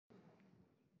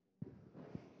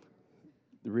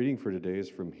The reading for today is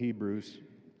from Hebrews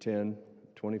 10,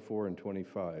 24 and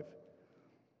 25.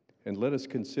 And let us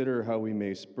consider how we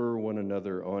may spur one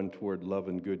another on toward love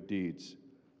and good deeds,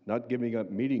 not giving up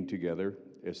meeting together,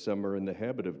 as some are in the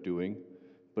habit of doing,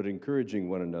 but encouraging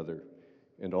one another,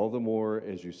 and all the more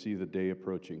as you see the day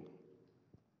approaching.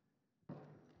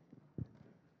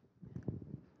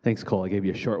 Thanks, Cole. I gave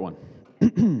you a short one.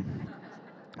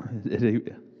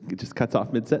 It just cuts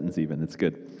off mid-sentence even. It's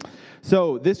good.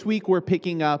 So this week we're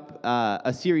picking up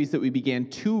a series that we began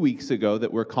 2 weeks ago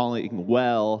that we're calling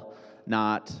Well,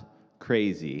 Not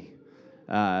Crazy.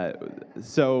 2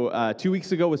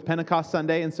 weeks ago was Pentecost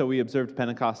Sunday, and so we observed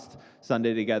Pentecost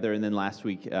Sunday together, and then last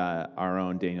week our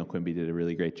own Daniel Quimby did a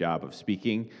really great job of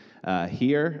speaking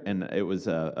here, and it was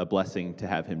a blessing to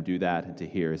have him do that and to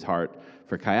hear his heart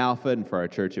for Chi Alpha and for our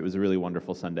church. It was a really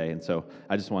wonderful Sunday, and so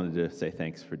I just wanted to say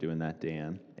thanks for doing that,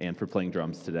 Dan, and for playing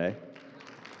drums today.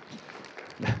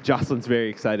 Jocelyn's very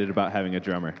excited about having a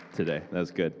drummer today. That was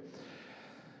good.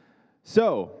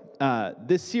 So,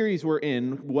 this series we're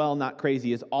in, Well, Not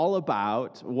Crazy, is all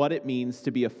about what it means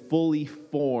to be a fully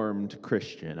formed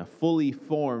Christian, a fully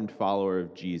formed follower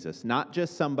of Jesus. Not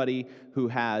just somebody who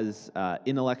has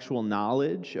intellectual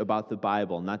knowledge about the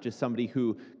Bible, not just somebody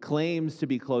who claims to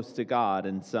be close to God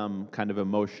in some kind of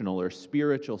emotional or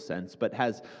spiritual sense, but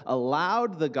has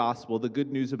allowed the gospel, the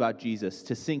good news about Jesus,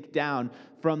 to sink down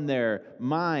from their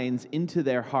minds into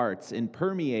their hearts and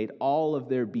permeate all of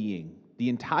their being, the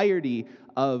entirety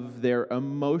of their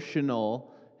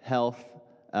emotional health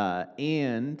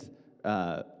and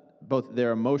both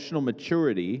their emotional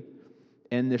maturity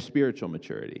and their spiritual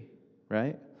maturity,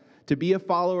 right? To be a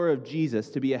follower of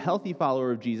Jesus, to be a healthy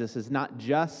follower of Jesus is not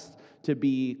just to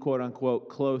be, quote unquote,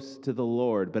 close to the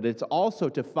Lord, but it's also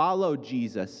to follow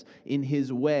Jesus in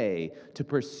his way, to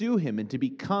pursue him, and to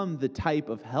become the type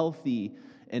of healthy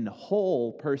and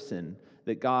whole person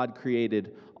that God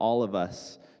created all of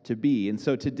us to be. And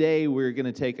so today we're going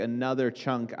to take another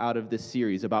chunk out of this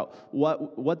series about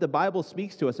what the Bible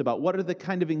speaks to us about. What are the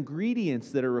kind of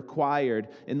ingredients that are required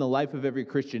in the life of every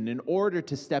Christian in order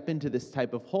to step into this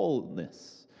type of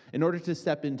wholeness, in order to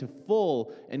step into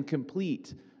full and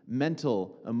complete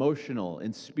mental, emotional,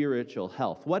 and spiritual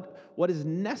health? What is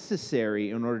necessary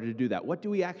in order to do that? What do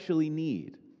we actually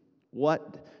need?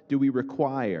 What do we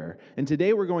require? And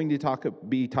today we're going to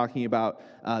be talking about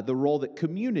the role that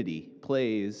community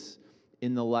plays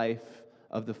in the life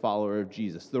of the follower of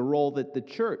Jesus, the role that the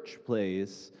church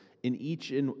plays in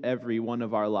each and every one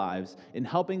of our lives in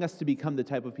helping us to become the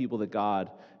type of people that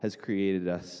God has created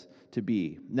us to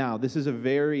be. Now, this is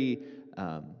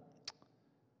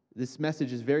this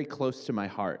message is very close to my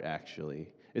heart, actually.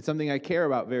 It's something I care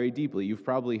about very deeply. You've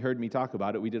probably heard me talk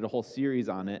about it. We did a whole series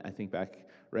on it, I think back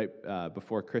right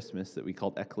before Christmas, that we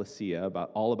called Ecclesia,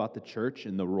 all about the church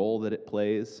and the role that it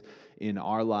plays in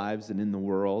our lives and in the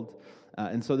world.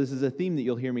 And so this is a theme that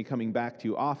you'll hear me coming back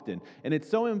to often. And it's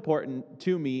so important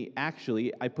to me,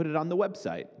 actually, I put it on the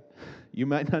website. You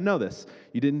might not know this.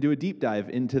 You didn't do a deep dive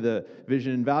into the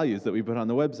vision and values that we put on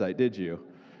the website, did you?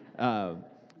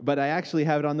 But I actually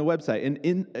have it on the website.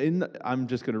 And I'm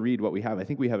just going to read what we have. I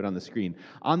think we have it on the screen.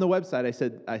 On the website,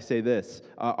 I say this.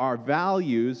 Our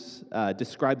values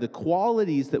describe the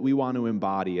qualities that we want to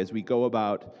embody as we go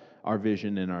about our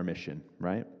vision and our mission,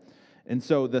 right? And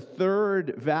so the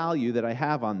third value that I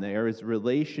have on there is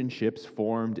relationships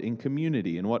formed in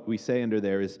community. And what we say under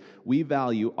there is we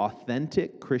value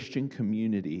authentic Christian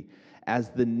community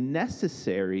as the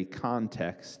necessary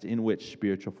context in which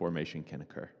spiritual formation can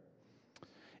occur.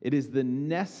 It is the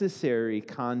necessary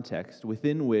context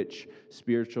within which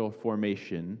spiritual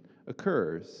formation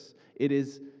occurs. It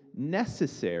is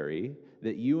necessary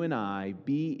that you and I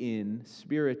be in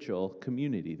spiritual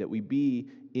community, that we be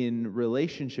in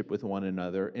relationship with one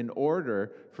another in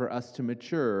order for us to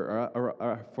mature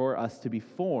or for us to be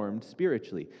formed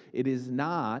spiritually. It is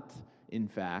not, in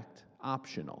fact,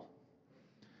 optional.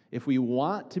 If we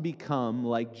want to become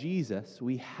like Jesus,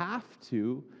 we have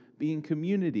to be in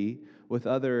community with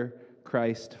other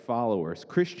Christ followers.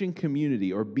 Christian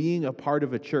community, or being a part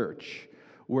of a church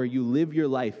where you live your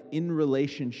life in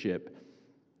relationship,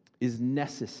 is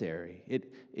necessary. It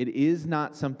is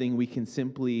not something we can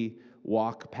simply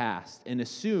walk past and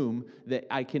assume that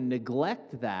I can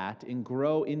neglect that and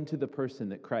grow into the person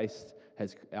that Christ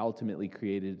has ultimately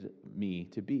created me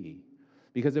to be.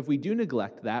 Because if we do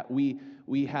neglect that, we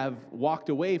have walked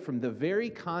away from the very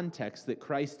context that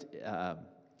Christ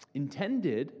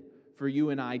intended for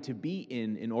you and I to be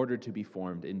in order to be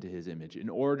formed into his image, in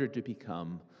order to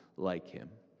become like him.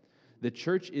 The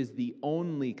church is the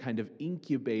only kind of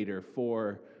incubator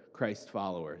for Christ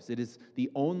followers. It is the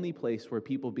only place where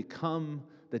people become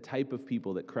the type of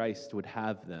people that Christ would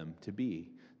have them to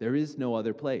be. There is no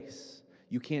other place.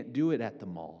 You can't do it at the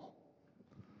mall.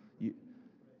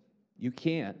 You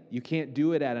can't. You can't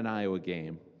do it at an Iowa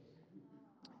game.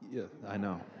 Yeah, I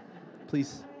know.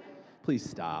 Please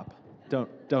stop.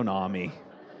 Don't awe me.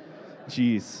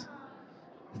 Jeez.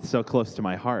 It's so close to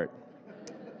my heart.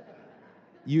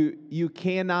 You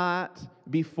cannot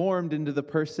be formed into the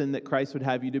person that Christ would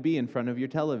have you to be in front of your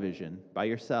television by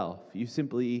yourself. You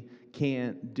simply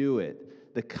can't do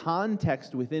it. The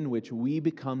context within which we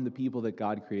become the people that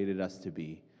God created us to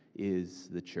be is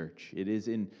the church. It is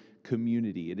in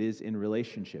community. It is in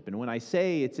relationship. And when I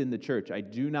say it's in the church, I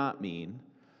do not mean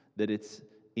that it's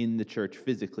in the church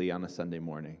physically on a Sunday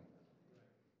morning.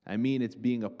 I mean it's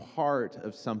being a part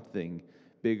of something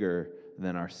bigger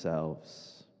than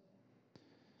ourselves.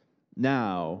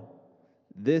 Now,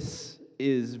 this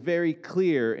is very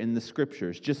clear in the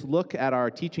scriptures. Just look at our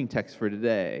teaching text for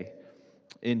today.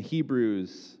 In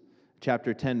Hebrews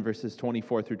chapter 10, verses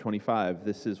 24 through 25,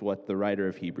 this is what the writer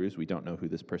of Hebrews, we don't know who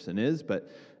this person is,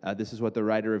 but this is what the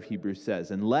writer of Hebrews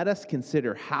says. And let us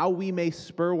consider how we may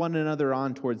spur one another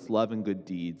on towards love and good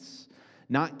deeds,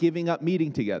 not giving up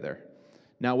meeting together.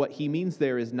 Now, what he means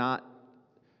there is not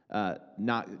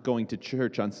going to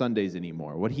church on Sundays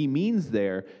anymore. What he means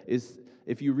there is,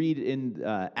 if you read in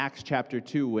Acts chapter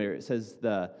 2, where it says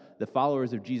the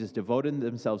followers of Jesus devoted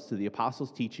themselves to the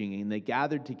apostles' teaching, and they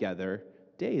gathered together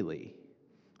daily,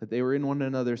 that they were in one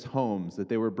another's homes, that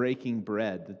they were breaking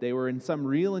bread, that they were in some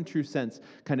real and true sense,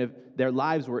 kind of their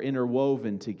lives were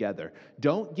interwoven together.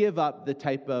 Don't give up the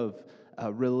type of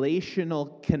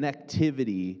relational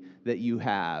connectivity that you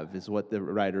have, is what the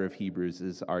writer of Hebrews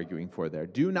is arguing for there.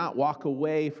 Do not walk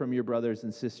away from your brothers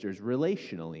and sisters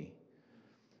relationally.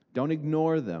 Don't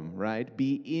ignore them, right?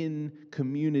 Be in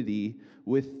community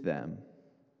with them.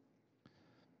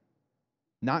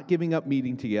 Not giving up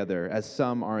meeting together, as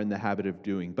some are in the habit of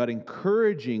doing, but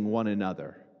encouraging one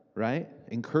another, right?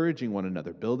 Encouraging one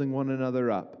another, building one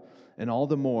another up, and all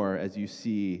the more as you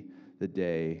see the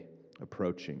day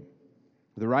approaching.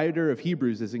 The writer of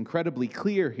Hebrews is incredibly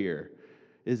clear here,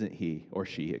 isn't he or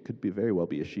she? It could very well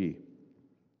be a she.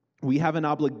 We have an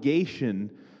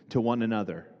obligation to one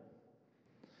another.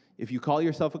 If you call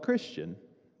yourself a Christian,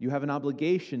 you have an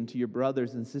obligation to your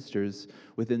brothers and sisters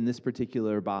within this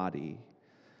particular body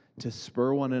to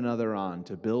spur one another on,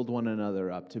 to build one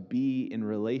another up, to be in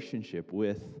relationship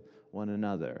with one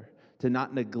another, to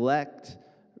not neglect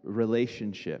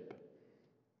relationship.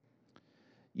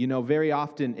 You know, very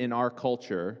often in our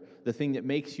culture, the thing that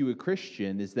makes you a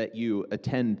Christian is that you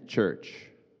attend church.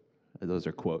 Those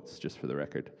are quotes, just for the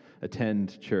record.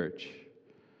 Attend church.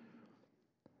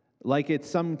 Like it's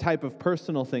some type of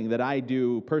personal thing that I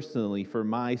do personally for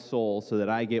my soul so that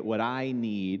I get what I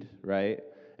need, right?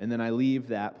 And then I leave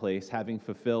that place having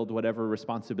fulfilled whatever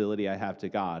responsibility I have to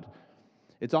God.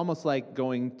 It's almost like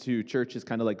going to church is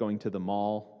kind of like going to the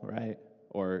mall, right?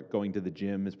 Or going to the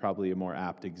gym is probably a more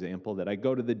apt example, that I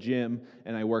go to the gym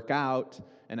and I work out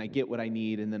and I get what I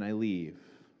need and then I leave,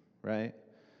 right?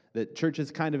 That church is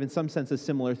kind of in some sense a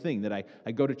similar thing, that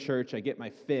I go to church, I get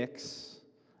my fix,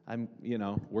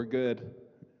 we're good.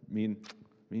 Me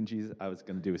and Jesus, I was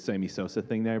going to do a Sammy Sosa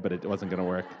thing there, but it wasn't going to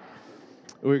work.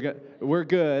 We're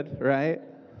good, right?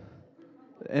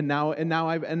 And now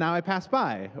I pass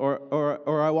by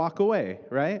or I walk away,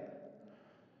 right?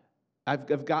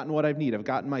 I've gotten what I need. I've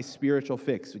gotten my spiritual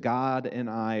fix. God and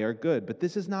I are good. But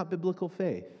this is not biblical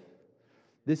faith.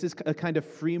 This is a kind of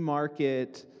free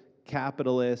market,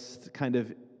 capitalist kind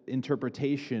of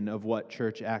interpretation of what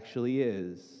church actually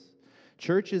is.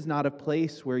 Church is not a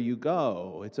place where you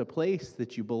go. It's a place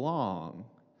that you belong.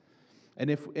 And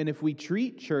if we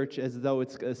treat church as though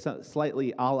it's a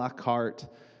slightly a la carte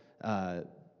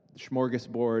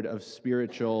smorgasbord of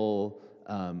spiritual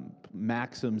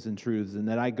maxims and truths, and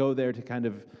that I go there to kind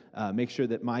of make sure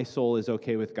that my soul is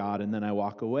okay with God, and then I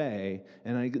walk away,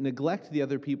 and I neglect the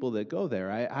other people that go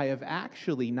there. I have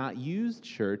actually not used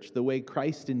church the way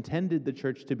Christ intended the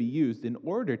church to be used in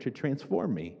order to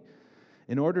transform me,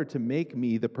 in order to make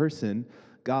me the person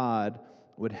God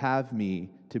would have me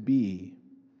to be.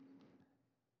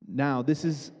 Now, this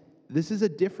is a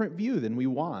different view than we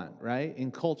want, right,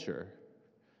 in culture.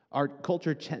 Our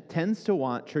culture tends to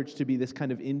want church to be this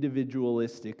kind of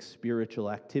individualistic spiritual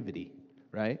activity,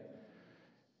 right?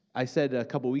 I said a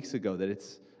couple weeks ago that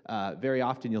it's very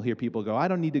often you'll hear people go, I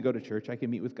don't need to go to church, I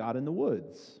can meet with God in the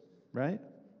woods, right?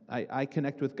 I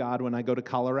connect with God when I go to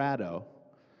Colorado,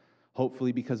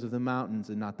 hopefully because of the mountains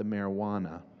and not the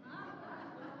marijuana.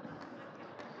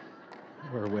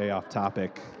 We're way off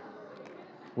topic.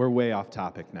 We're way off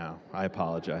topic now. I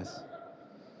apologize.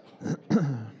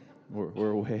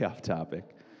 We're way off topic.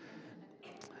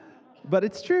 But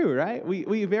it's true, right?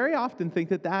 We very often think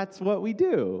that that's what we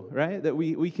do, right? That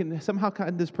we can somehow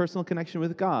have this personal connection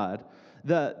with God.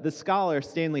 The scholar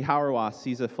Stanley Hauerwas,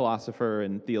 he's a philosopher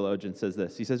and theologian, says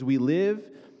this. He says, we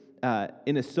live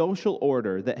in a social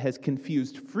order that has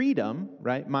confused freedom,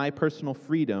 right, my personal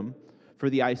freedom, for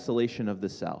the isolation of the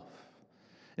self.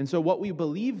 And so what we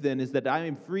believe then is that I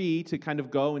am free to kind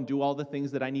of go and do all the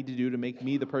things that I need to do to make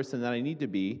me the person that I need to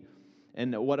be,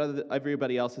 and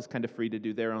everybody else is kind of free to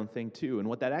do their own thing too. And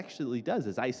what that actually does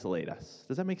is isolate us.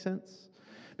 Does that make sense?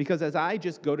 Because as I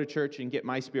just go to church and get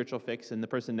my spiritual fix, and the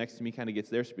person next to me kind of gets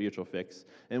their spiritual fix,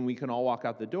 and we can all walk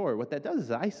out the door, what that does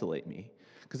is isolate me.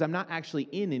 Because I'm not actually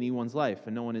in anyone's life,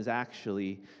 and no one is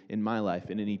actually in my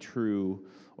life in any true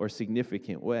or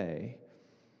significant way.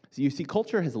 So you see,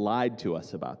 culture has lied to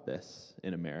us about this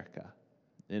in America,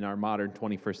 in our modern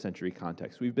 21st century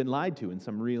context. We've been lied to in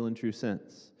some real and true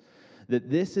sense. That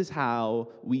this is how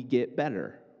we get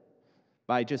better,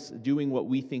 by just doing what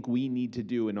we think we need to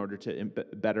do in order to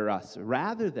better us,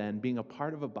 rather than being a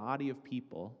part of a body of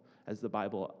people, as the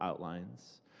Bible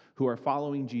outlines, who are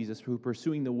following Jesus, who are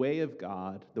pursuing the way of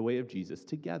God, the way of Jesus,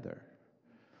 together,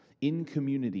 in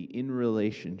community, in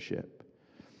relationship.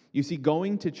 You see,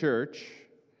 going to church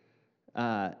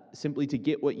simply to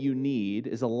get what you need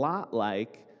is a lot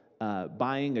like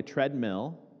buying a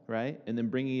treadmill, right, and then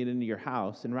bringing it into your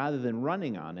house, and rather than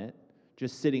running on it,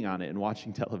 just sitting on it and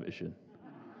watching television.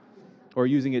 Or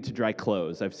using it to dry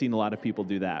clothes. I've seen a lot of people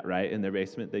do that, right? In their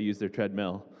basement, they use their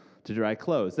treadmill to dry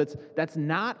clothes. That's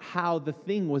not how the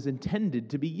thing was intended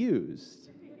to be used,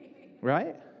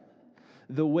 right?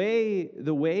 The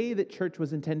way that church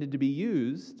was intended to be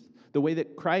used, the way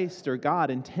that Christ or God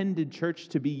intended church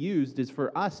to be used, is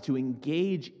for us to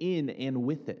engage in and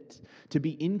with it, to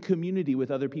be in community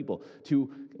with other people,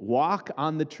 to walk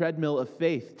on the treadmill of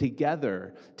faith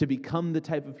together, to become the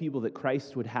type of people that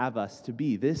Christ would have us to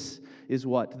be. This is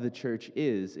what the church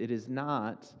is. It is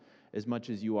not as much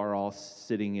as you are all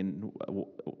sitting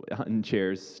in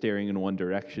chairs staring in one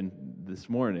direction this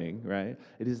morning, right?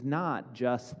 It is not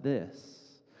just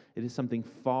this. It is something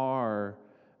far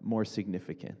more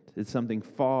significant. It's something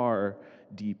far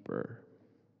deeper.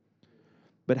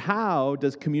 But how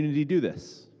does community do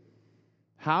this?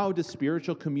 How does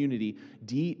spiritual community,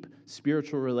 deep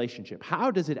spiritual relationship,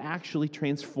 how does it actually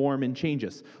transform and change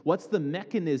us? What's the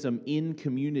mechanism in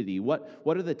community? What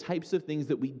are the types of things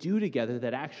that we do together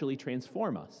that actually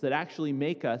transform us, that actually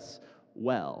make us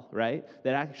well, right?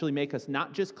 That actually make us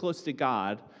not just close to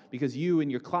God, because you in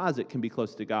your closet can be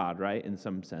close to God, right, in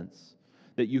some sense.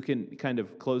 That you can kind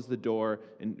of close the door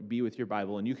and be with your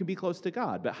Bible, and you can be close to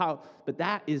God. But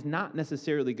that is not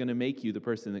necessarily going to make you the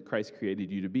person that Christ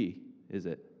created you to be, is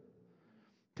it?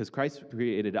 Because Christ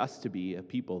created us to be a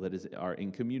people that are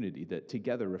in community, that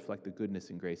together reflect the goodness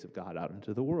and grace of God out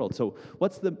into the world. So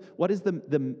what is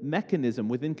the mechanism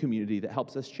within community that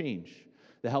helps us change,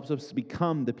 that helps us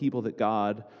become the people that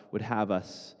God would have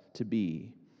us to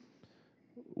be?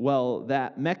 Well,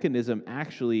 that mechanism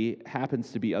actually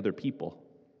happens to be other people.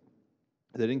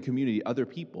 That in community, other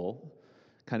people,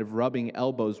 kind of rubbing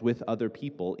elbows with other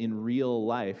people in real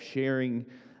life, sharing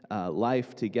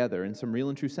life together in some real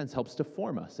and true sense, helps to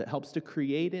form us. It helps to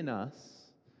create in us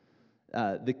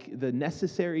the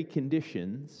necessary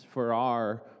conditions for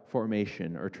our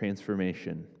formation or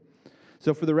transformation.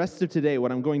 So for the rest of today,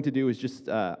 what I'm going to do is just,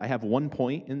 I have one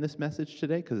point in this message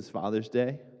today because it's Father's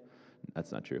Day.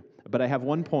 That's not true. But I have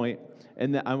one point,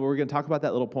 and we're going to talk about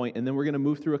that little point, and then we're going to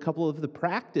move through a couple of the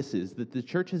practices that the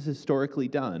church has historically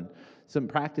done, some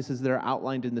practices that are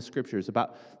outlined in the Scriptures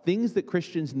about things that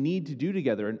Christians need to do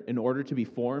together in order to be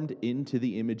formed into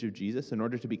the image of Jesus, in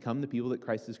order to become the people that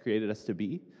Christ has created us to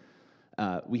be.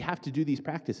 We have to do these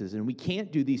practices, and we can't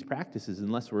do these practices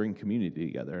unless we're in community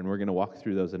together, and we're going to walk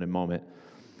through those in a moment.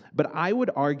 But I would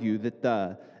argue that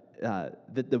the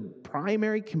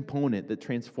primary component that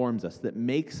transforms us, that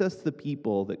makes us the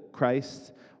people that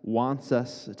Christ wants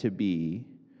us to be,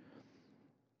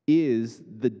 is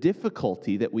the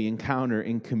difficulty that we encounter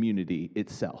in community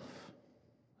itself.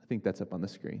 I think that's up on the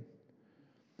screen.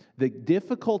 The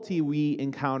difficulty we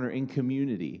encounter in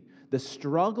community, the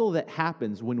struggle that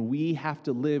happens when we have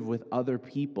to live with other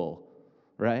people,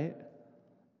 right,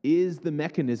 is the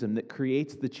mechanism that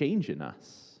creates the change in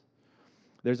us.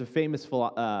 There's a famous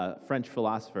French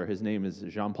philosopher, his name is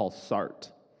Jean-Paul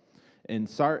Sartre. And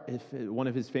Sartre, one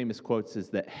of his famous quotes is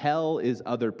that hell is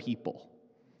other people.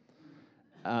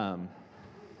 He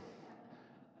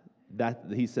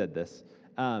said this.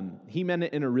 He meant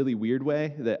it in a really weird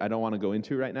way that I don't want to go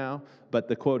into right now, but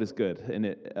the quote is good.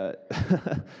 And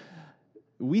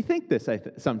we think this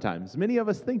sometimes. Many of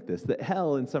us think this, that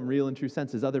hell in some real and true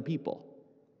sense is other people.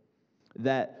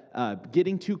 That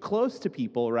getting too close to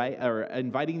people, right, or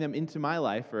inviting them into my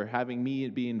life or having me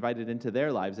be invited into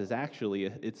their lives is actually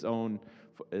its own,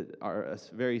 a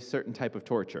very certain type of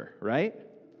torture, right?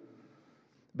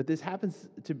 But this happens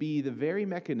to be the very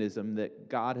mechanism that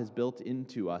God has built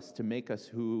into us to make us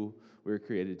who we were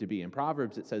created to be. In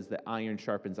Proverbs, it says that iron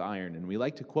sharpens iron, and we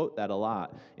like to quote that a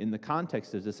lot in the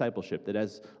context of discipleship, that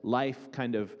as life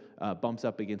kind of bumps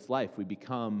up against life, we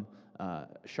become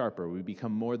sharper. We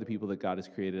become more the people that God has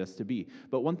created us to be.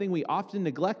 But one thing we often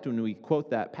neglect when we quote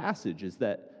that passage is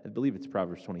that, I believe it's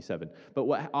Proverbs 27, but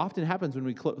what often happens when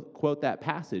we quote that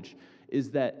passage is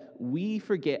that we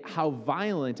forget how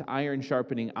violent iron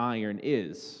sharpening iron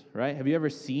is, right? Have you ever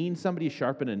seen somebody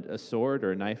sharpen a sword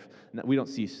or a knife? We don't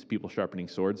see people sharpening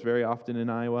swords very often in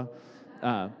Iowa.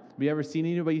 Have you ever seen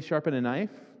anybody sharpen a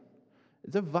knife?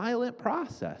 It's a violent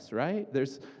process, right?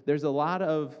 There's a lot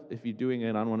of, if you're doing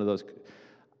it on one of those,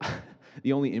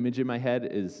 the only image in my head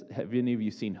is, have any of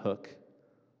you seen Hook?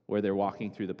 Where they're walking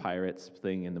through the pirates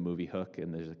thing in the movie Hook,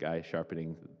 and there's a guy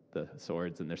sharpening the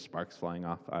swords, and there's sparks flying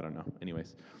off. I don't know.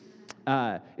 Anyways,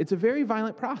 it's a very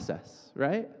violent process,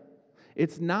 right? It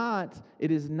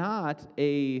is not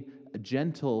a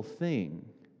gentle thing.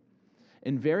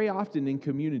 And very often in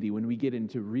community, when we get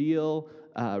into real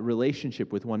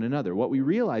relationship with one another, what we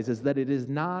realize is that it is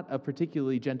not a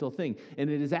particularly gentle thing. And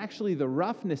it is actually the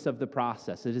roughness of the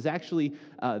process. It is actually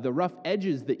the rough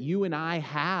edges that you and I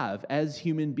have as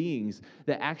human beings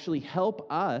that actually help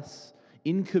us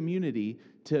in community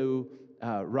to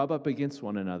rub up against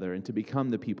one another and to become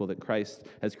the people that Christ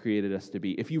has created us to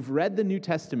be. If you've read the New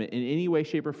Testament in any way,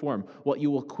 shape, or form, what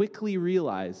you will quickly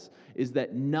realize is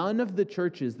that none of the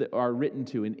churches that are written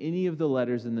to in any of the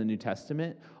letters in the New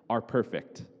Testament are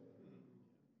perfect.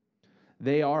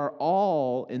 They are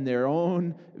all, in their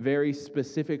own very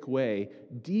specific way,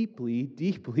 deeply,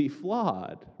 deeply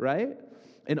flawed, right?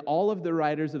 And all of the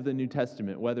writers of the New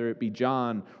Testament, whether it be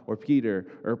John or Peter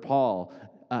or Paul,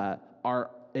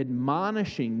 are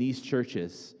admonishing these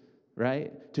churches,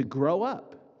 right, to grow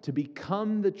up, to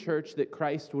become the church that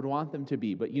Christ would want them to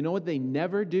be. But you know what they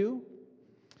never do?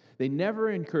 They never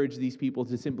encourage these people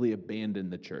to simply abandon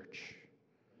the church.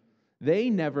 They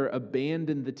never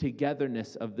abandon the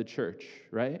togetherness of the church,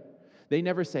 right? They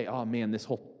never say, oh man, this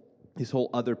whole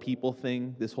other people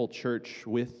thing, this whole church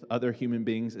with other human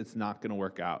beings, it's not going to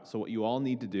work out. So what you all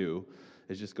need to do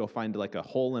is just go find like a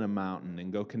hole in a mountain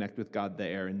and go connect with God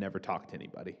there and never talk to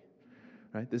anybody.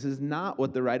 Right? This is not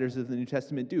what the writers of the New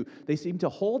Testament do. They seem to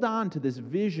hold on to this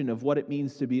vision of what it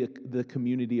means to be the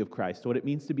community of Christ, what it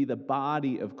means to be the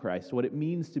body of Christ, what it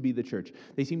means to be the church.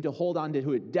 They seem to hold on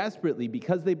to it desperately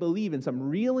because they believe in some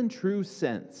real and true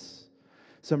sense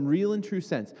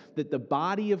that the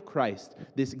body of Christ,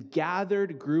 this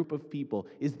gathered group of people,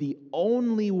 is the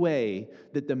only way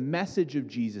that the message of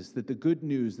Jesus, that the good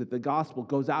news, that the gospel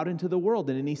goes out into the world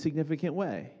in any significant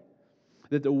way.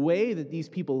 That the way that these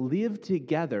people live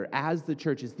together as the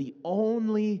church is the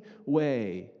only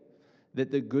way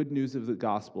that the good news of the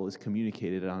gospel is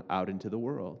communicated out into the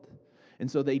world.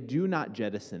 And so they do not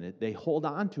jettison it. They hold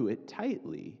on to it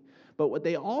tightly. But what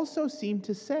they also seem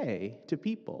to say to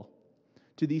people,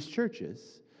 to these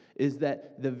churches, is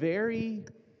that the very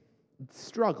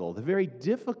struggle, the very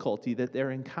difficulty that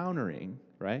they're encountering,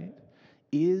 right,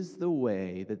 is the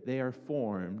way that they are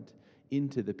formed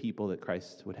into the people that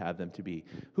Christ would have them to be.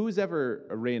 Who's ever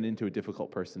ran into a difficult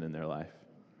person in their life,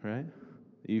 right?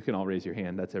 You can all raise your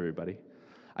hand. That's everybody.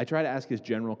 I try to ask as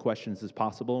general questions as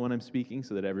possible when I'm speaking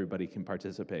so that everybody can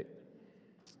participate.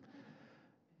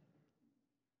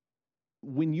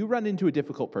 When you run into a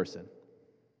difficult person,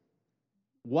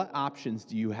 what options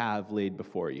do you have laid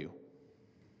before you?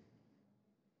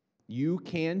 You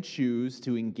can choose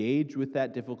to engage with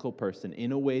that difficult person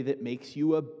in a way that makes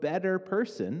you a better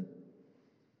person,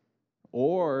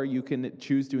 or you can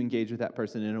choose to engage with that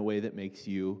person in a way that makes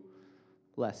you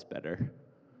less better,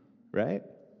 right?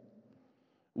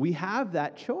 We have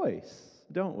that choice,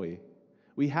 don't we?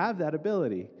 We have that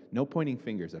ability. No pointing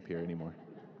fingers up here anymore.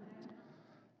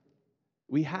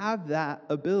 We have that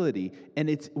ability, and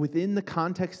it's within the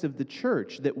context of the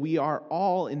church that we are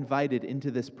all invited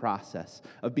into this process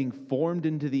of being formed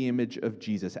into the image of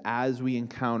Jesus as we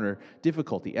encounter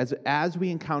difficulty, as we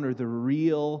encounter the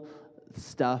real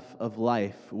stuff of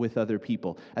life with other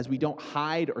people, as we don't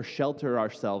hide or shelter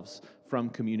ourselves from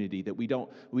community, that we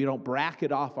don't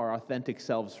bracket off our authentic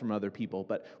selves from other people,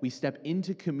 but we step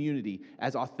into community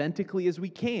as authentically as we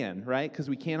can, right? Because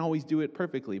we can't always do it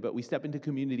perfectly, but we step into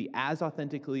community as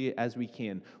authentically as we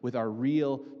can with our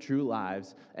real, true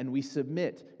lives, and we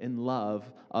submit and love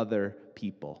other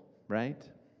people, right?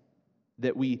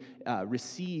 That we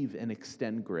receive and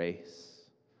extend grace,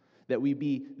 that we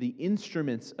be the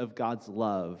instruments of God's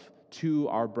love to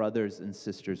our brothers and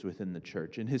sisters within the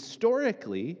church. And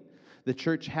historically, the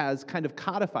church has kind of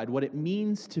codified what it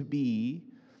means to be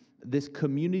this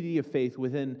community of faith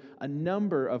within a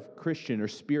number of Christian or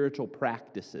spiritual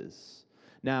practices.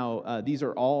 Now, these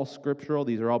are all scriptural,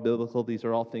 these are all biblical, these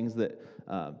are all things that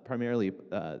primarily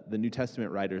the New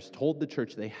Testament writers told the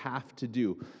church they have to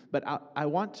do. But I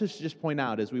want to just point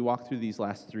out, as we walk through these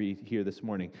last three here this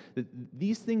morning, that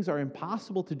these things are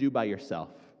impossible to do by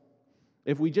yourself.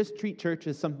 If we just treat church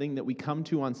as something that we come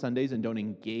to on Sundays and don't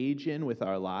engage in with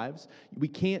our lives, we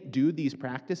can't do these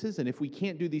practices, and if we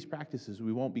can't do these practices,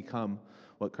 we won't become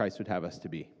what Christ would have us to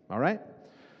be, all right?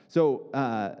 So,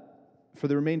 for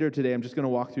the remainder of today, I'm just going to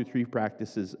walk through three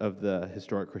practices of the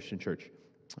historic Christian church,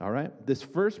 all right? This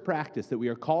first practice that we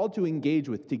are called to engage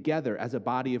with together as a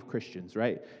body of Christians,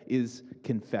 right, is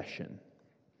confession.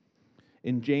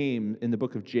 In the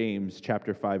book of James,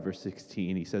 chapter 5, verse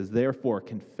 16, he says, "Therefore,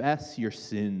 confess your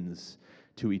sins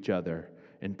to each other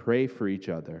and pray for each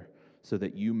other so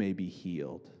that you may be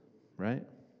healed." Right?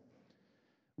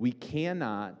 We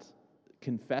cannot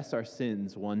confess our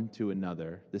sins one to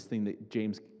another, this thing that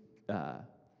James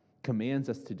commands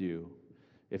us to do,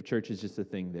 if church is just a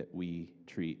thing that we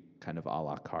treat kind of a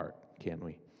la carte, can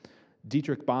we?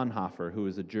 Dietrich Bonhoeffer, who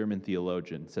is a German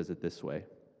theologian, says it this way: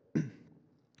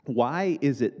 "Why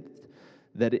is it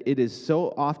that it is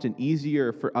so often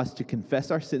easier for us to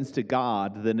confess our sins to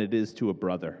God than it is to a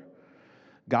brother?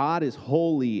 God is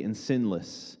holy and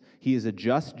sinless. He is a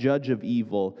just judge of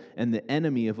evil and the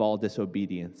enemy of all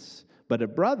disobedience. But a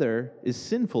brother is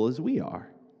sinful as we are.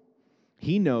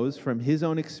 He knows from his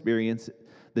own experience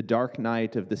the dark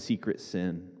night of the secret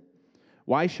sin.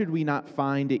 Why should we not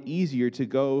find it easier to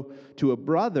go to a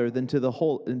brother than to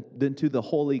the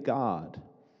holy God?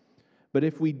 But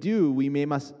if we do, we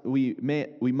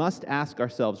must ask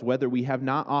ourselves whether we have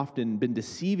not often been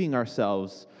deceiving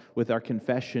ourselves with our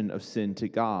confession of sin to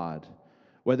God,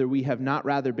 whether we have not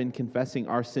rather been confessing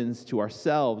our sins to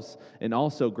ourselves and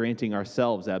also granting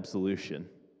ourselves absolution,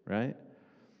 right?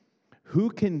 Who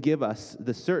can give us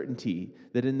the certainty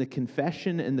that in the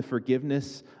confession and the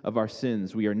forgiveness of our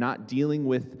sins, we are not dealing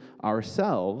with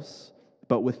ourselves,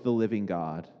 but with the living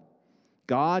God?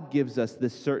 God gives us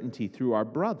this certainty through our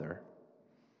brother.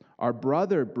 Our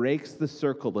brother breaks the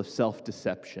circle of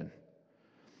self-deception.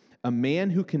 A man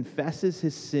who confesses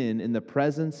his sin in the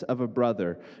presence of a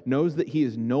brother knows that he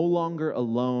is no longer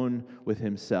alone with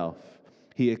himself.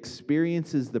 He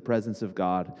experiences the presence of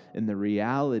God in the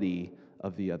reality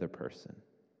of the other person.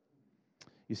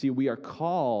 You see, we are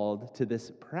called to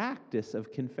this practice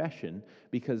of confession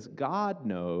because God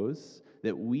knows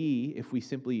that if we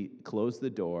simply close the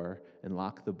door and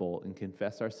lock the bolt and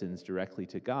confess our sins directly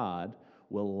to God,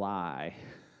 will lie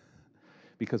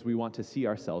because we want to see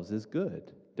ourselves as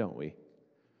good, don't we?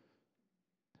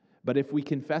 But if we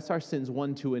confess our sins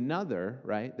one to another,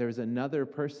 right, there's another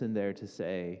person there to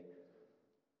say,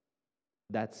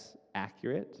 that's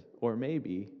accurate, or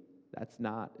maybe that's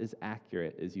not as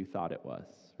accurate as you thought it was,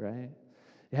 right?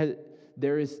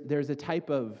 There's a type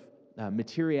of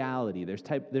materiality,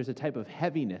 there's a type of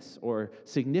heaviness or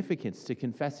significance to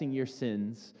confessing your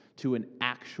sins to an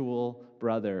actual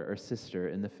brother or sister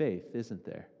in the faith, isn't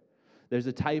there? There's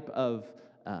a type of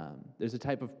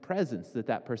presence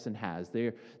that person has.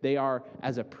 They are,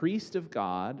 as a priest of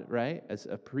God, right? As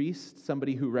a priest,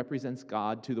 somebody who represents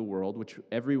God to the world, which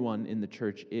everyone in the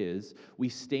church is. We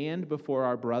stand before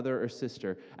our brother or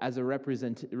sister as a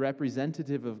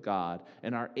representative of God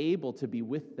and are able to be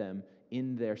with them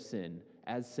in their sin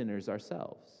as sinners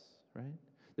ourselves, right?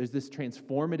 There's this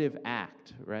transformative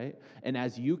act, right? And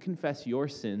as you confess your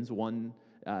sins one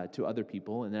to other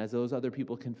people, and as those other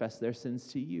people confess their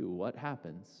sins to you, what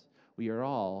happens? We are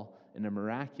all, in a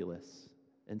miraculous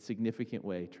and significant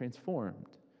way,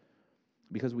 transformed.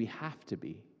 Because we have to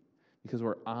be. Because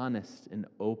we're honest and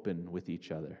open with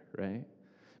each other, right?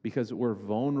 Because we're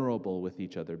vulnerable with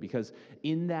each other. Because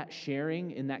in that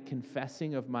sharing, in that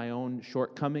confessing of my own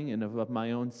shortcoming and of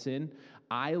my own sin,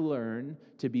 I learn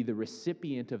to be the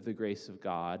recipient of the grace of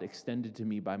God extended to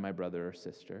me by my brother or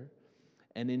sister.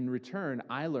 And in return,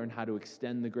 I learn how to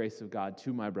extend the grace of God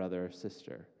to my brother or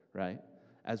sister, right?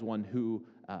 as one who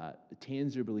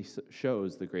tangibly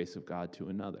shows the grace of God to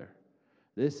another.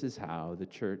 This is how the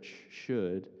church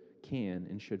can,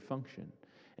 and should function.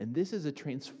 And this is a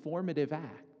transformative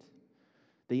act.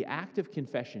 The act of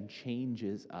confession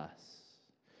changes us.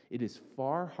 It is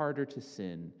far harder to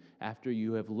sin after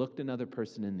you have looked another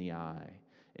person in the eye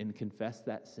and confessed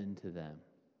that sin to them,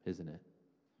 isn't it?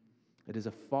 It is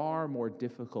a far more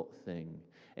difficult thing.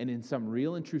 And in some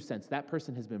real and true sense, that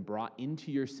person has been brought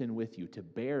into your sin with you to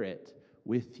bear it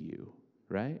with you,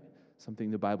 right?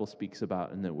 Something the Bible speaks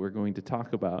about and that we're going to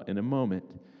talk about in a moment.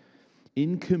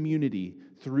 In community,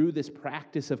 through this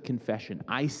practice of confession,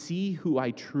 I see who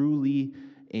I truly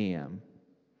am.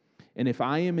 And if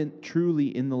I am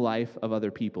truly in the life of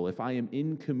other people, if I am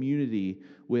in community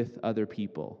with other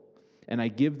people, and I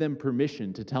give them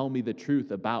permission to tell me the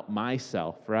truth about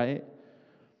myself, right?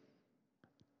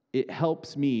 It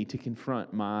helps me to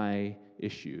confront my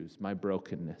issues, my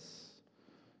brokenness,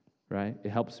 right? It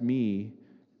helps me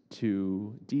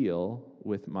to deal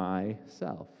with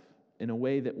myself in a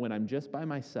way that when I'm just by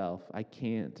myself, I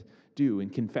can't do.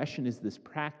 And confession is this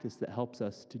practice that helps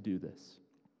us to do this.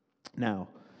 Now,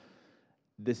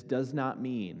 this does not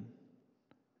mean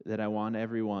that I want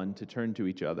everyone to turn to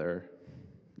each other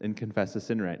and confess a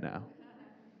sin right now,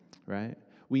 right?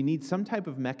 We need some type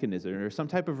of mechanism or some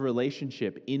type of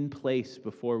relationship in place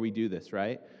before we do this,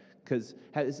 right? Because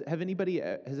has anybody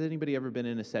ever been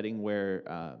in a setting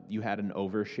where you had an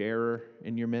oversharer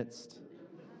in your midst,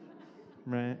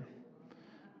 right?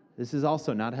 This is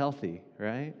also not healthy,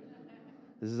 right?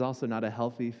 This is also not a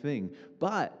healthy thing.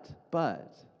 But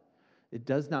it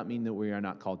does not mean that we are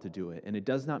not called to do it. And it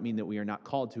does not mean that we are not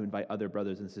called to invite other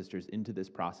brothers and sisters into this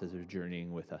process of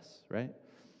journeying with us, right?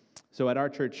 So at our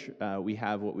church, we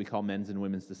have what we call men's and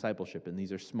women's discipleship. And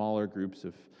these are smaller groups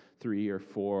of 3 or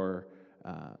 4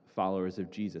 followers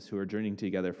of Jesus who are journeying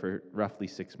together for roughly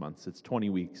 6 months. It's 20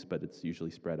 weeks, but it's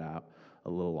usually spread out a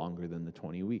little longer than the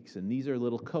 20 weeks. And these are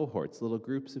little cohorts, little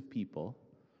groups of people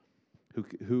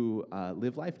who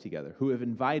live life together, who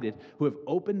have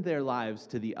opened their lives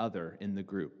to the other in the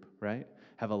group, right?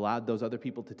 Have allowed those other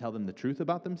people to tell them the truth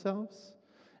about themselves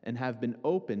and have been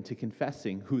open to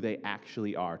confessing who they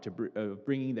actually are, to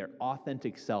bringing their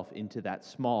authentic self into that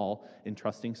small and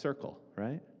trusting circle,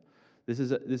 right? This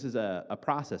is a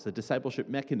process, a discipleship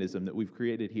mechanism that we've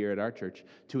created here at our church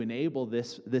to enable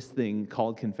this thing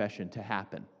called confession to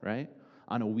happen, right?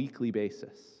 On a weekly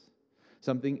basis.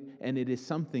 And it is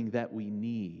something that we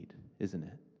need, isn't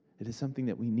it? It is something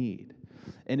that we need.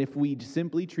 And if we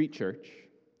simply treat church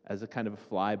as a kind of a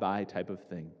fly-by type of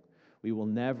thing, we will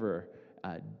never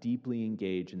deeply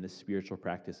engage in this spiritual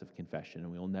practice of confession,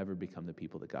 and we will never become the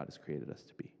people that God has created us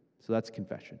to be. So that's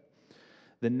confession.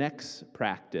 The next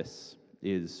practice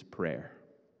is prayer.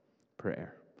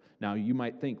 Prayer. Now, you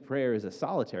might think prayer is a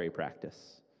solitary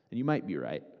practice, and you might be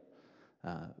right.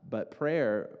 But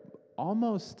prayer,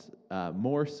 almost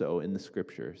more so in the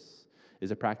Scriptures,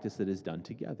 is a practice that is done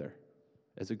together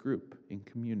as a group in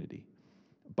community.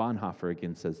 Bonhoeffer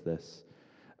again says this: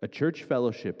 a church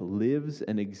fellowship lives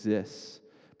and exists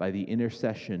by the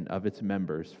intercession of its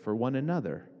members for one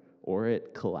another, or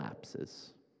it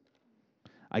collapses.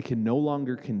 I can no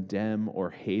longer condemn or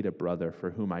hate a brother for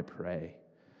whom I pray,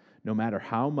 no matter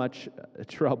how much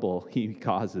trouble he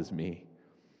causes me.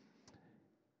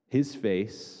 His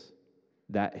face,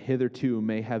 that hitherto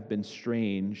may have been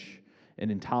strange and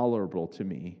intolerable to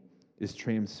me, is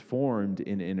transformed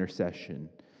in intercession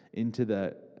into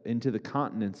the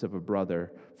countenance of a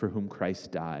brother for whom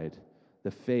Christ died,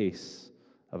 the face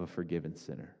of a forgiven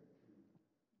sinner.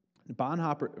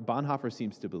 Bonhoeffer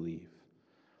seems to believe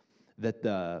that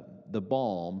the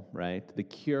balm, right, the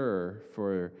cure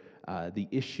for the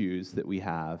issues that we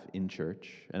have in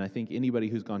church, and I think anybody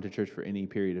who's gone to church for any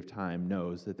period of time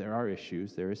knows that there are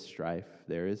issues, there is strife,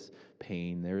 there is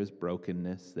pain, there is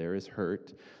brokenness, there is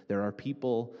hurt. There are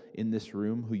people in this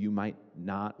room who you might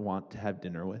not want to have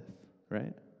dinner with,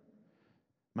 right?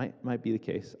 Might be the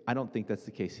case. I don't think that's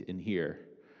the case in here,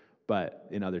 but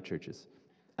in other churches.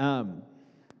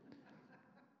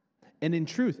 And in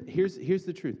truth, here's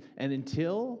the truth. And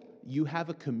until you have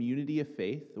a community of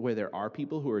faith where there are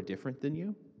people who are different than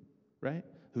you, right?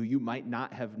 Who you might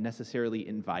not have necessarily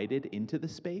invited into the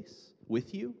space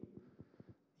with you,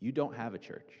 you don't have a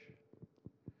church.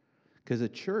 Because a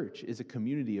church is a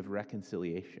community of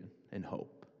reconciliation and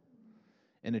hope.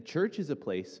 And a church is a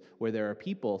place where there are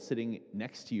people sitting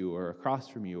next to you or across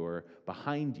from you or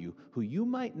behind you who you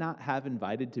might not have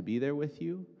invited to be there with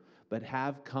you, but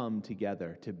have come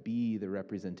together to be the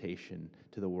representation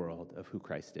to the world of who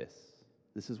Christ is.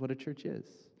 This is what a church is.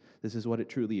 This is what it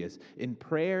truly is. In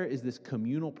prayer is this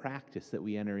communal practice that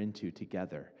we enter into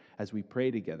together as we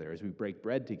pray together, as we break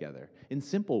bread together, in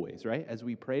simple ways, right? As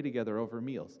we pray together over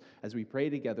meals, as we pray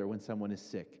together when someone is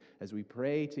sick, as we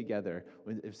pray together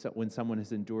when someone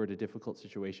has endured a difficult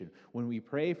situation, when we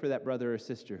pray for that brother or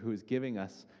sister who is giving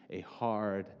us a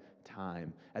hard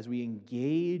time, as we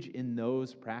engage in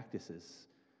those practices,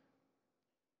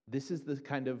 this is the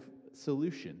kind of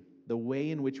solution, the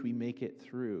way in which we make it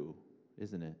through,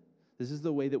 isn't it? This is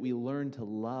the way that we learn to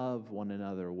love one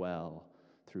another well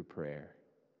through prayer.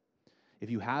 If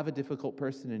you have a difficult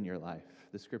person in your life,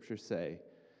 the scriptures say,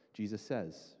 Jesus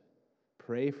says,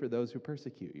 pray for those who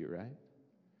persecute you, right?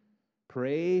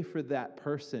 Pray for that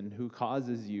person who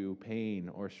causes you pain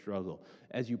or struggle.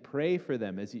 As you pray for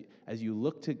them, as you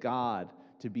look to God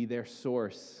to be their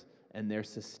source and their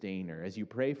sustainer, as you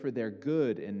pray for their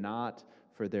good and not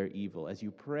for their evil, as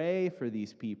you pray for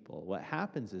these people, what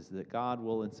happens is that God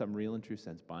will, in some real and true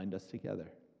sense, bind us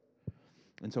together.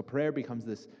 And so prayer becomes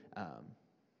this,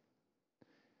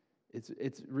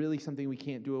 it's really something we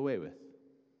can't do away with.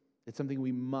 It's something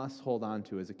we must hold on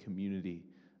to as a community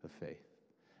of faith.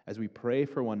 As we pray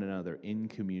for one another in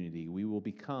community, we will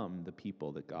become the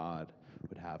people that God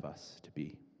would have us to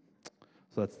be.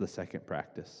 So that's the second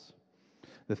practice.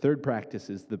 The third practice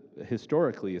is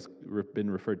historically has been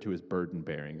referred to as burden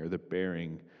bearing, or the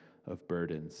bearing of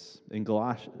burdens. In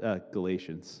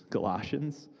Galatians,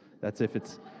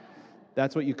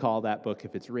 that's what you call that book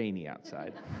if it's rainy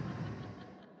outside.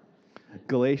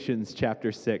 Galatians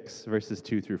chapter 6, verses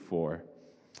 2 through 4.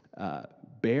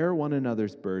 Bear one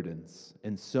another's burdens,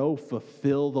 and so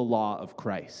fulfill the law of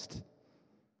Christ.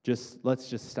 Let's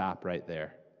just stop right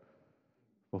there.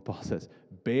 What Paul says,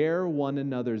 bear one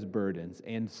another's burdens,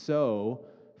 and so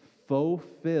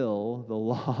fulfill the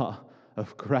law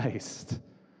of Christ.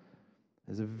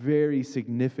 Is a very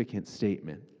significant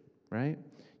statement, right?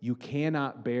 You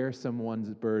cannot bear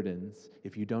someone's burdens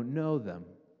if you don't know them,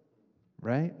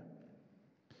 right?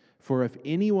 For if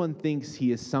anyone thinks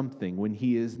he is something when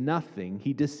he is nothing,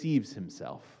 he deceives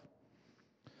himself.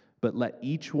 But let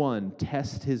each one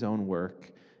test his own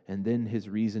work, and then his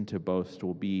reason to boast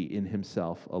will be in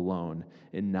himself alone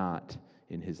and not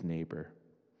in his neighbor.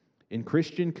 In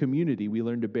Christian community, we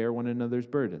learn to bear one another's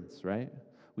burdens, right?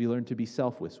 We learn to be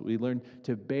selfless. We learn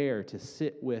to bear, to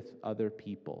sit with other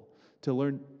people, to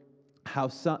learn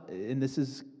and this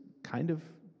is kind of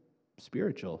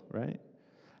spiritual, right?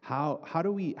 How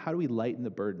do we lighten the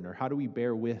burden, or how do we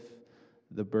bear with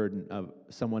the burden of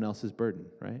someone else's burden,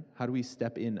 right? How do we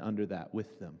step in under that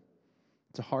with them?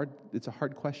 It's a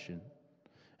hard question,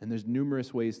 and there's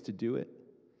numerous ways to do it.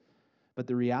 But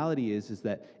the reality is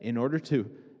that in order to,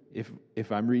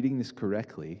 if I'm reading this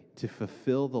correctly, to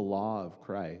fulfill the law of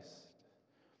Christ,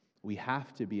 we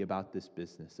have to be about this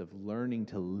business of learning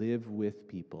to live with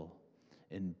people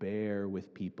and bear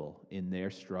with people in their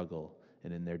struggle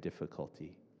and in their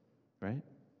difficulty, right?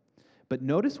 But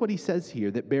notice what he says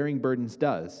here that bearing burdens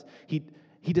does.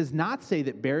 He does not say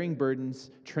that bearing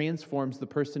burdens transforms the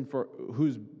person for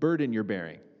whose burden you're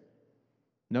bearing.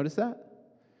 Notice that?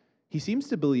 He seems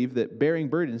to believe that bearing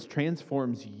burdens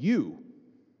transforms you,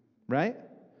 right?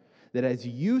 That as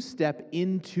you step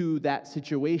into that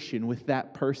situation with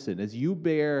that person, as you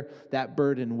bear that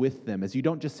burden with them, as you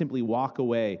don't just simply walk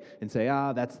away and say,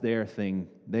 that's their thing,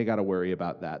 they got to worry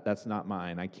about that. That's not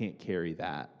mine. I can't carry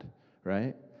that,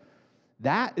 right?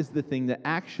 That is the thing that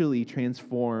actually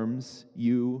transforms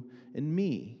you and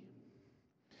me.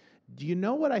 Do you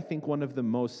know what I think one of the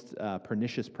most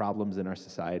pernicious problems in our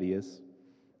society is?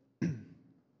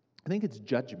 I think it's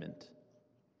judgment.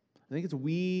 I think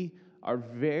we are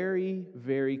very,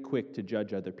 very quick to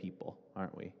judge other people,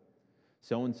 aren't we?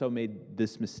 So-and-so made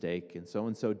this mistake, and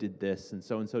so-and-so did this, and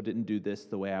so-and-so didn't do this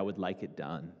the way I would like it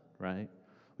done, right?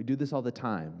 We do this all the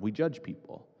time. We judge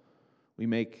people. We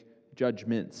make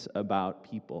judgments about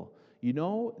people. You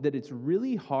know that it's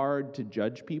really hard to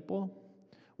judge people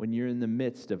when you're in the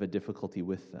midst of a difficulty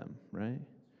with them, right?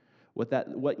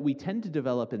 What we tend to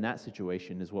develop in that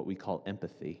situation is what we call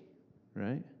empathy,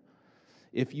 right?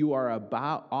 If you are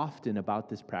often about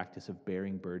this practice of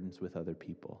bearing burdens with other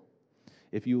people,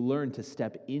 if you learn to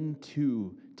step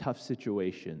into tough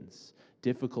situations,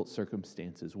 difficult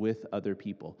circumstances with other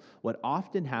people, what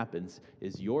often happens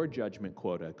is your judgment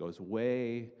quota goes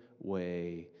way,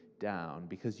 way down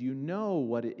because you know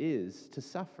what it is to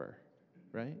suffer,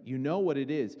 right? You know what it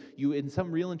is. You, in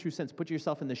some real and true sense, put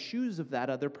yourself in the shoes of that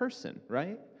other person,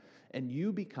 right? And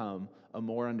you become a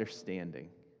more understanding,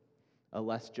 a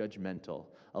less judgmental,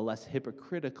 a less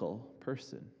hypocritical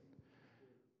person.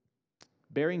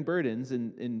 Bearing burdens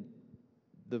in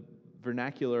the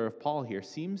vernacular of Paul here,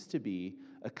 seems to be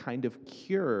a kind of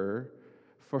cure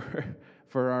for,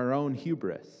 for our own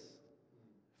hubris,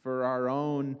 for our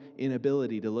own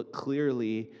inability to look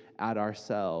clearly at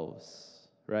ourselves,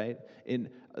 right? In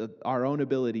our own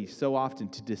ability so often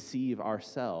to deceive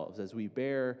ourselves as we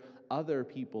bear other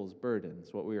people's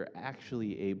burdens. What we are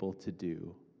actually able to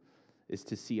do is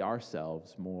to see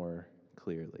ourselves more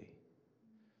clearly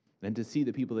and to see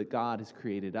the people that God has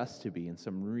created us to be in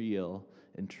some real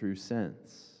and true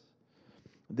sense.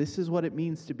 This is what it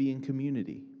means to be in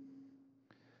community,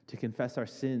 to confess our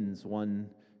sins one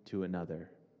to another,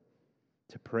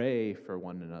 to pray for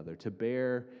one another, to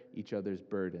bear each other's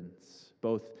burdens,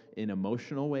 both in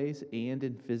emotional ways and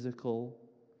in physical,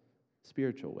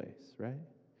 spiritual ways, right?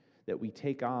 That we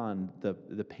take on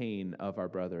the pain of our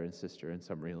brother and sister in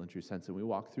some real and true sense, and we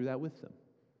walk through that with them.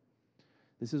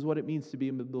 This is what it means to be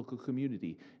a biblical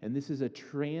community, and this is a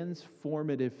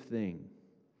transformative thing.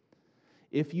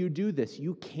 If you do this,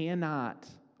 you cannot,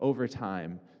 over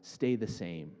time, stay the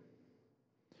same.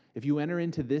 If you enter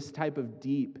into this type of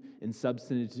deep and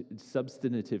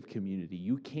substantive community,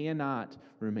 you cannot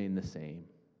remain the same.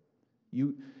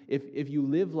 If you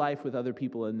live life with other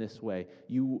people in this way,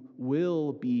 you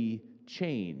will be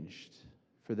changed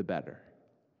for the better.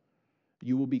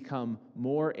 You will become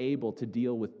more able to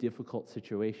deal with difficult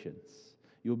situations.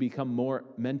 You will become more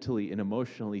mentally and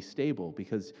emotionally stable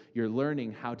because you're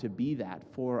learning how to be that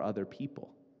for other people,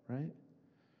 right?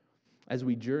 As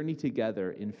we journey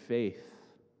together in faith,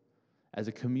 as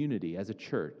a community, as a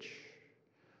church,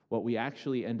 what we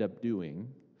actually end up doing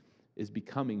is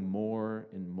becoming more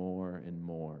and more and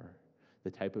more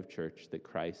the type of church that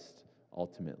Christ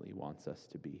ultimately wants us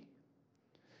to be.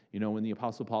 You know, when the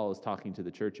Apostle Paul is talking to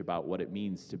the church about what it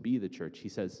means to be the church, he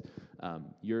says,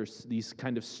 you're these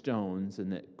kind of stones, and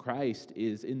that Christ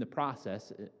is in the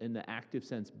process, in the active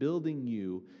sense, building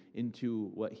you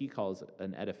into what he calls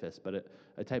an edifice, but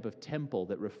a type of temple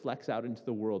that reflects out into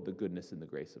the world the goodness and the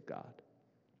grace of God.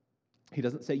 He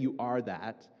doesn't say you are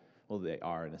that. Well, they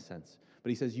are in a sense. But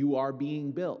he says you are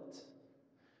being built.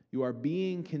 You are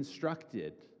being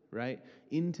constructed, right,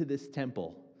 into this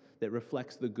temple that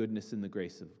reflects the goodness and the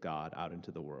grace of God out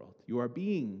into the world. You are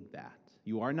being that.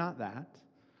 You are not that.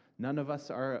 None of us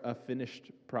are a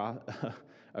finished product,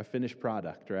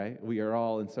 right? We are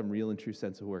all, in some real and true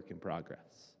sense, a work in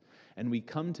progress. And we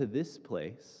come to this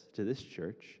place, to this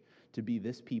church, to be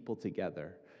this people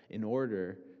together in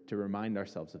order to remind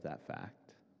ourselves of that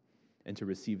fact and to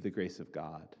receive the grace of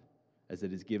God as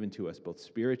it is given to us both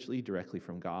spiritually, directly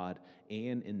from God,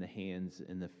 and in the hands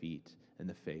and the feet and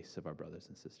the face of our brothers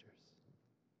and sisters.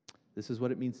 This is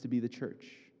what it means to be the church,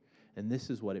 and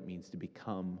this is what it means to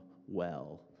become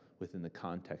well within the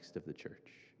context of the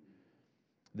church.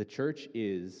 The church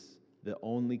is the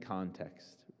only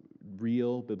context,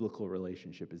 real biblical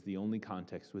relationship is the only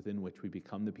context within which we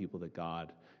become the people that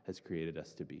God has created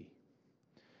us to be.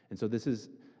 And so this is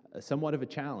somewhat of a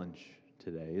challenge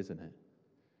today, isn't it?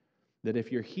 That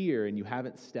if you're here and you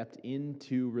haven't stepped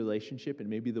into relationship in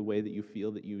maybe the way that you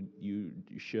feel that you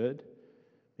should,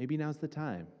 maybe now's the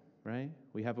time, right?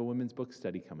 We have a women's book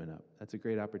study coming up. That's a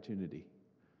great opportunity.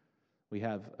 We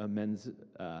have a men's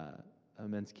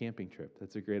camping trip.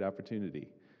 That's a great opportunity.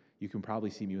 You can probably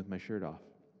see me with my shirt off.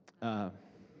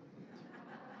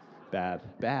 Bad.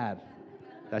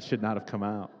 That should not have come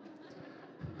out.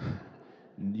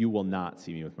 You will not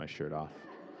see me with my shirt off.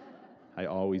 I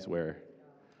always wear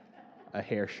a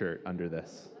hair shirt under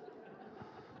this.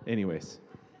 Anyways,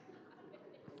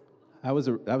 that was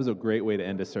a great way to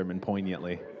end a sermon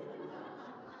poignantly.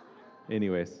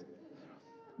 Anyways,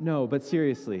 no, but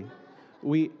seriously,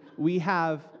 we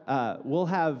have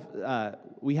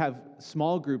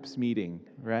small groups meeting,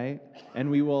 right? And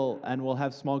we'll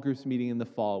have small groups meeting in the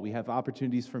fall. We have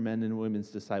opportunities for men and women's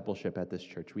discipleship at this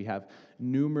church. We have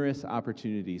numerous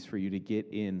opportunities for you to get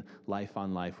in life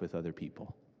on life with other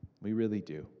people. We really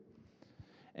do.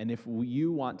 And if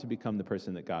you want to become the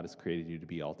person that God has created you to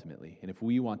be ultimately, and if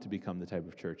we want to become the type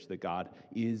of church that God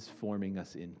is forming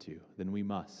us into, then we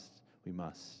must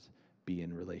be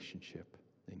in relationship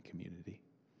and community.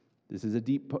 This is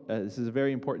a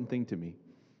very important thing to me,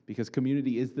 because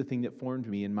community is the thing that formed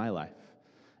me in my life.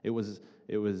 It was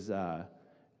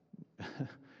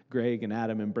Greg and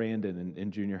Adam and Brandon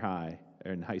in junior high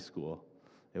or in high school.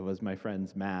 It was my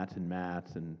friends Matt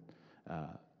and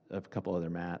a couple other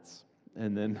Matts,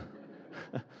 and then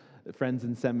friends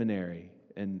in seminary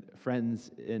and friends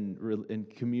in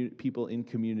people in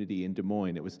community in Des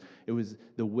Moines. It was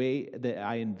the way that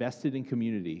I invested in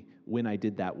community when I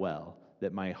did that well,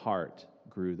 that my heart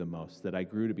grew the most, that I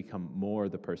grew to become more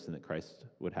the person that Christ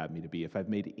would have me to be. If I've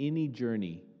made any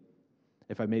journey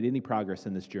If I made any progress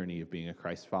in this journey of being a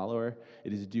Christ follower,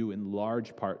 it is due in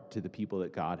large part to the people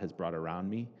that God has brought around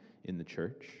me in the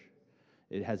church.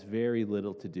 It has very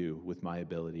little to do with my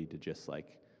ability to just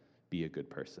be a good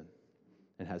person.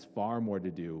 It has far more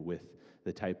to do with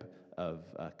the type of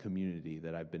community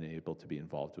that I've been able to be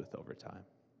involved with over time.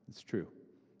 It's true.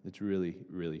 It's really,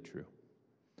 really true.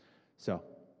 So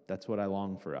that's what I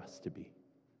long for us to be.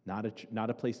 Not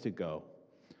a place to go,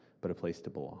 but a place to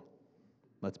belong.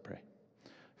 Let's pray.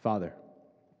 Father,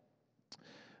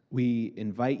 we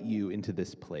invite you into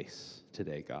this place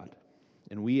today, God,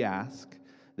 and we ask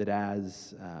that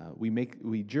as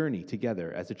we journey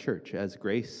together as a church, as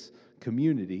Grace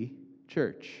Community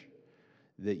Church,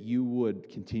 that you would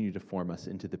continue to form us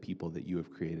into the people that you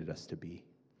have created us to be.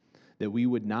 That we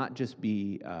would not just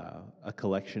be a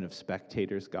collection of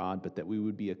spectators, God, but that we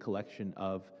would be a collection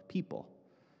of people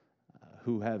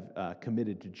who have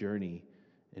committed to journey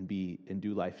and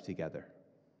do life together.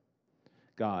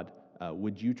 God,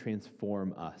 would you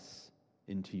transform us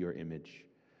into your image?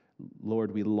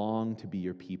 Lord, we long to be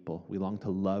your people. We long to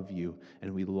love you,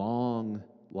 and we long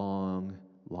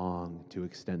to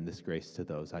extend this grace to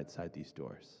those outside these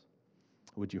doors.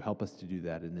 Would you help us to do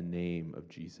that in the name of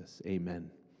Jesus? Amen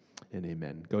and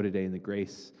amen. Go today in the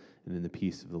grace and in the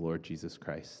peace of the Lord Jesus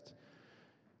Christ.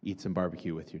 Eat some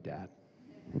barbecue with your dad.